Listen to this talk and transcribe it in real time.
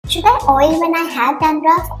Should I oil when I have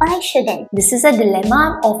dandruff or I shouldn't? This is a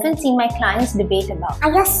dilemma I've often seen my clients debate about.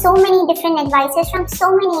 I hear so many different advices from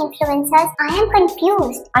so many influencers. I am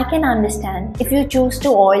confused. I can understand. If you choose to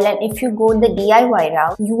oil and if you go the DIY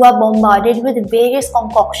route, you are bombarded with various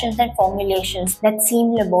concoctions and formulations that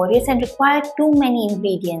seem laborious and require too many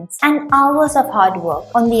ingredients and hours of hard work.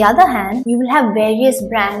 On the other hand, you will have various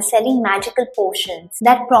brands selling magical potions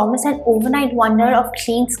that promise an overnight wonder of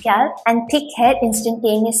clean scalp and thick hair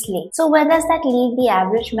instantaneously. So where does that leave the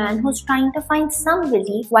average man who's trying to find some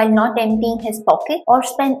relief while not emptying his pocket or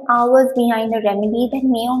spend hours behind a remedy that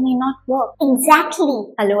may or may not work? Exactly.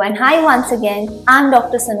 Hello and hi once again. I'm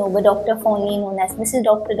Dr. Sanober, Dr. formerly known as Mrs.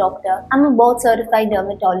 Doctor. I'm a board certified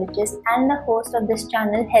dermatologist and the host of this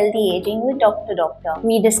channel Healthy Aging with Dr.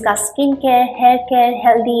 We discuss skincare, hair care,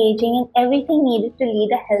 healthy aging and everything needed to lead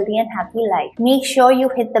a healthy and happy life. Make sure you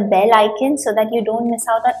hit the bell icon so that you don't miss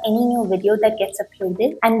out on any new video that gets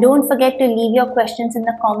uploaded. And don't forget to leave your questions in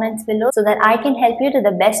the comments below so that I can help you to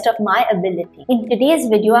the best of my ability. In today's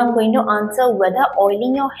video, I'm going to answer whether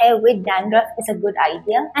oiling your hair with dandruff is a good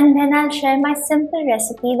idea, and then I'll share my simple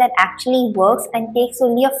recipe that actually works and takes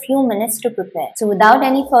only a few minutes to prepare. So without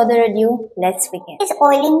any further ado, let's begin. Is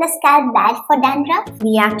oiling the scalp bad for dandruff?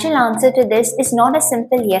 The actual answer to this is not a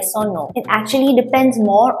simple yes or no. It actually depends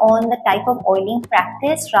more on the type of oiling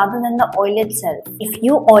practice rather than the oil itself. If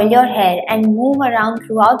you oil your hair and move around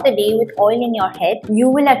throughout the day with oil in your head, you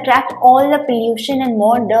will attract all the pollution and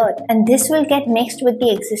more dirt, and this will get mixed with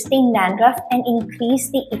the existing dandruff and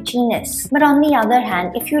increase the itchiness. But on the other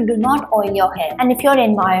hand, if you do not oil your hair and if your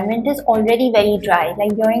environment is already very dry,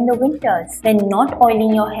 like during the winters, then not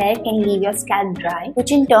oiling your hair can leave your scalp dry,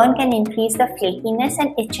 which in turn can increase the flakiness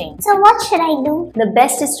and itching. So what should I do? The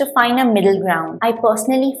best is to find a middle ground. I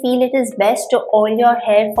personally feel it is best to oil your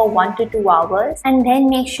hair for 1 to 2 hours and then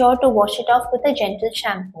make sure to wash it off with a gentle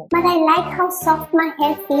shampoo. But I like how soft my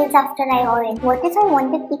hair feels after I oil. What if I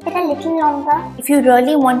want to keep it a little longer? If you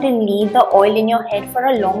really want to leave the oil in your head for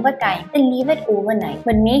a longer time, then leave it overnight.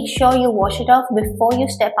 But make sure you wash it off before you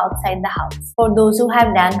step outside the house. For those who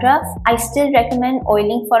have dandruff, I still recommend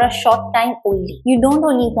oiling for a short time only. You don't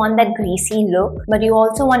only want that greasy look, but you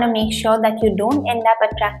also want to make sure that you don't end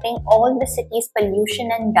up attracting all the city's pollution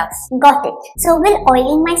and dust. Got it. So will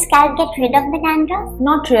oiling my scalp get rid of the dandruff?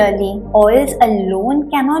 Not really. Oils alone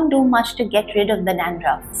cannot do much to get rid of the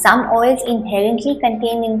dandruff. Some oils inherently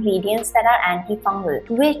contain ingredients that are antifungal,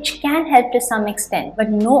 which can help to some extent, but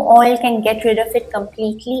no oil can get rid of it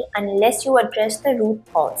completely unless you address the root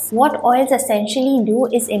cause. What oils essentially do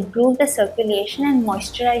is improve the circulation and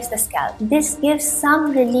moisturize the scalp. This gives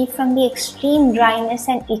some relief from the extreme dryness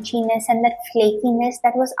and itchiness and that flakiness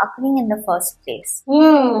that was occurring in the first place.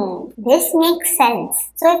 This makes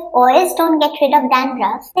sense. So if oils don't get rid of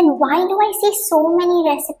dandruff, then why do I see so many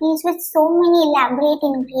recipes with so many elaborate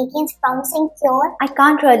ingredients promising cure? I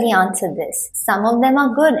can't really answer this. Some of them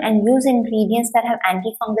are good and use ingredients that have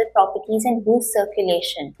antifungal properties and boost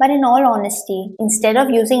circulation. But in all honesty, instead of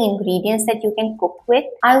using ingredients that you can cook with,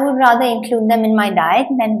 I would rather include them in my diet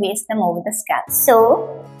than waste them over the scalp.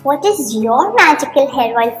 So, what is your magical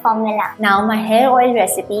hair oil formula? Now, my hair oil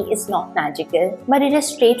recipe is not magical, but it is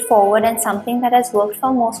straightforward and something that has worked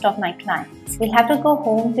for most of my clients. We'll have to go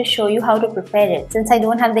home to show you how to prepare it since I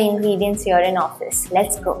don't have the ingredients here in office.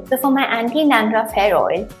 Let's go. So for my anti-dandruff hair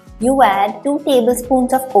oil, you add 2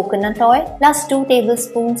 tablespoons of coconut oil plus 2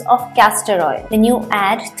 tablespoons of castor oil. Then you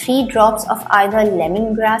add 3 drops of either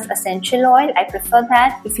lemongrass essential oil. I prefer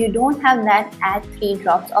that. If you don't have that, add 3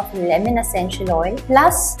 drops of lemon essential oil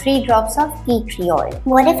plus 3 drops of tea tree oil.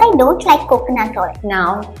 What if I don't like coconut oil?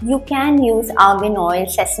 Now, you can use argan oil,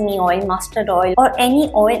 sesame oil, mustard oil or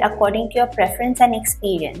any oil according to your preference and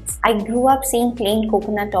experience. I grew up seeing plain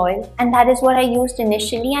coconut oil and that is what I used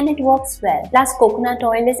initially and it works well. Plus, coconut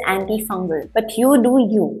oil is antifungal, but you do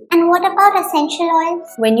you. And what about essential oils?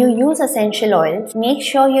 When you use essential oils, make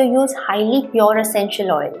sure you use highly pure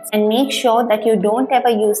essential oils and make sure that you don't ever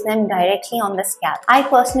use them directly on the scalp. I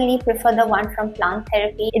personally prefer the one from Plant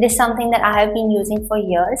Therapy. It is something that I have been using for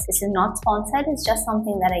years. This is not sponsored, it's just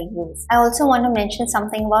something that I use. I also want to mention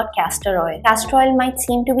something about castor oil. Castor oil might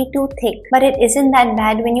seem to be too thick, but it isn't that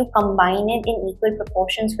bad when you combine it in equal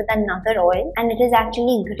proportions with another oil, and it is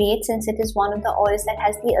actually great since it is one of the oils that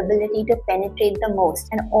has the ability to penetrate the most,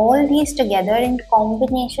 and all these together in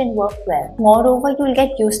combination work well. Moreover, you'll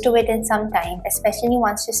get used to it in some time, especially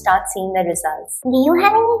once you start seeing the results. Do you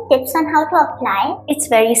have any tips on how to apply? It's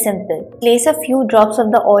very simple. Place a few drops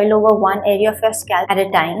of the oil over one area of your scalp at a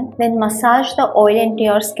time. Then massage the oil into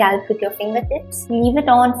your scalp with your fingertips. Leave it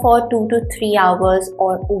on for 2 to 3 hours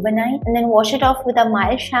or overnight, and then wash it off with a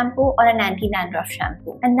mild shampoo or an anti-dandruff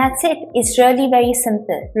shampoo. And that's it. It's really very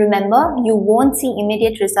simple. Remember, you won't see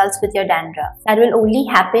immediate results with your dandruff. That will only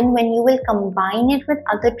happen when you will combine it with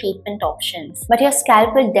other treatment options. But your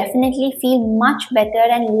scalp will definitely feel much better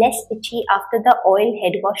and less itchy after the oil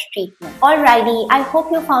head wash treatment. Alrighty, I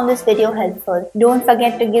hope you found this video helpful. Don't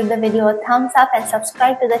forget to give the video a thumbs up and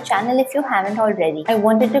subscribe to the channel if you haven't already. I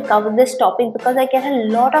wanted to cover this topic because I get a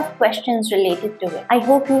lot of questions related to it. I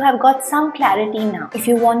hope you have got some clarity now. If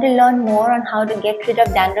you want to learn more on how to get rid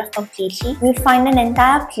of dandruff completely, you'll find an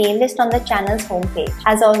entire playlist on the channel's homepage.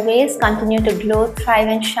 As always, continue to glow, thrive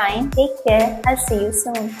and shine. Take care. I'll see you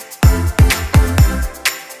soon.